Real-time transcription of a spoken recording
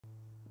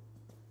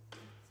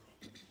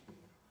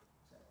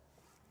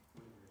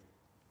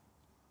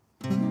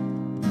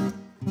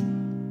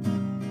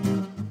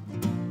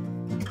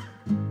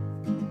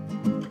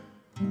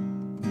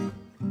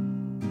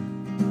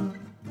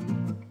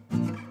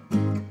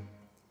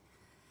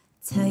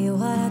Tell you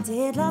what I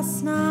did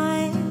last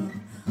night.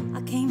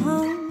 I came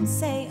home,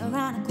 say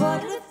around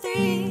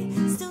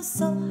 2:45, still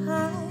so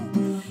high,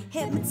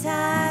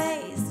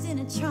 hypnotized in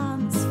a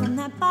trance from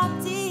that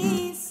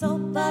body, so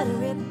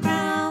buttery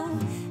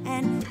brown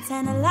and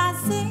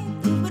tantalizing.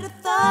 Would have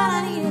thought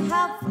I needed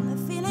help from the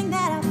feeling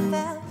that I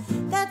felt.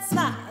 That's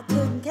why I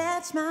couldn't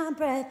catch my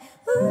breath.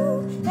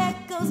 Ooh, there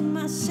goes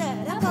my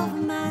shirt up over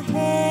my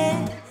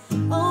head.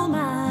 Oh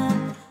my,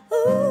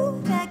 ooh,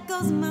 there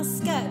goes my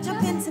skirt,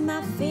 jump into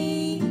my feet.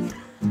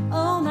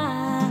 Oh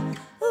my,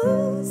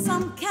 ooh,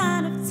 some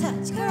kind of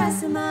touch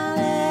caressing my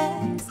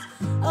legs.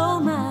 Oh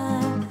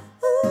my,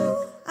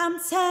 ooh, I'm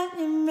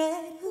turning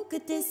red, who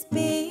could this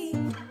be?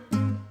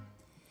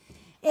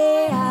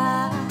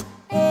 Yeah,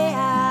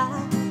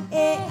 yeah, yeah,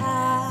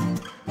 yeah,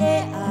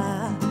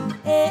 yeah,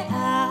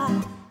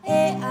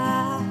 yeah,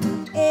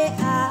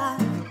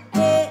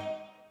 yeah.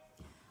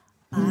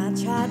 I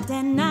tried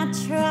and I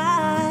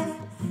tried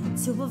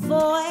to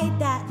avoid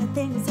that the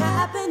thing was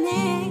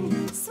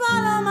happening.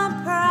 Swallow my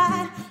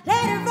pride,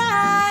 let it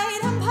ride.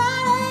 I'm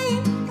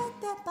partying, but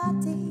that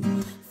body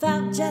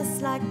felt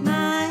just like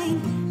mine,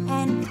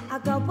 and I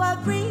got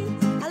worried.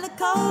 I look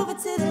over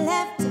to the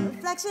left, a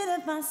reflection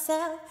of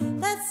myself.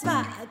 That's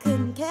why I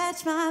couldn't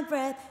catch my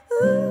breath.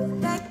 Ooh,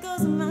 there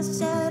goes my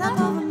shirt up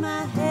over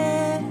my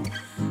head.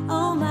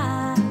 Oh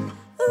my,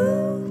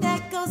 ooh,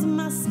 there goes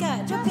my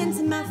skirt, drop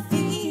into my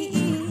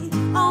feet.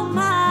 Oh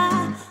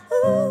my,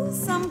 ooh,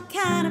 some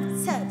kind of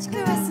touch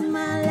caressing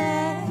my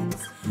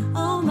legs.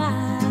 Oh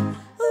my,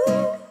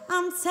 ooh,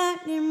 I'm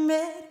turning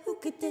red, who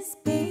could this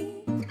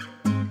be?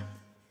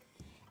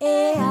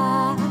 Yeah,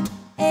 yeah,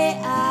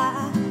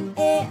 yeah,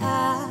 yeah,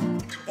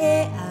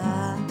 yeah, yeah,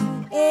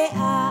 yeah,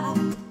 yeah,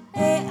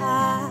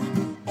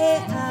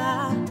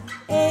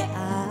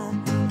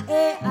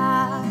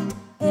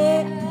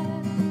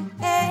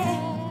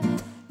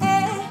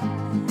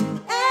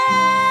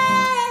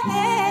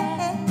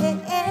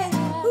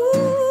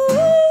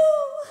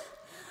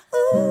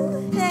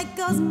 there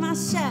goes my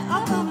shirt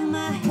all over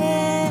my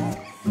head.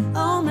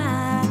 Oh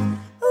my,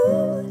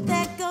 ooh,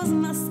 there goes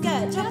my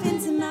skirt, drop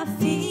into my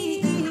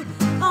feet.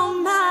 Oh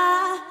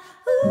my,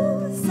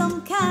 ooh,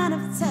 some kind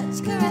of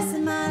touch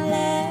caressing my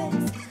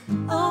legs.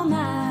 Oh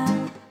my,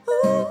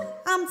 ooh,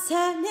 I'm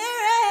turning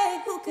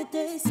red, who could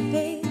this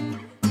be?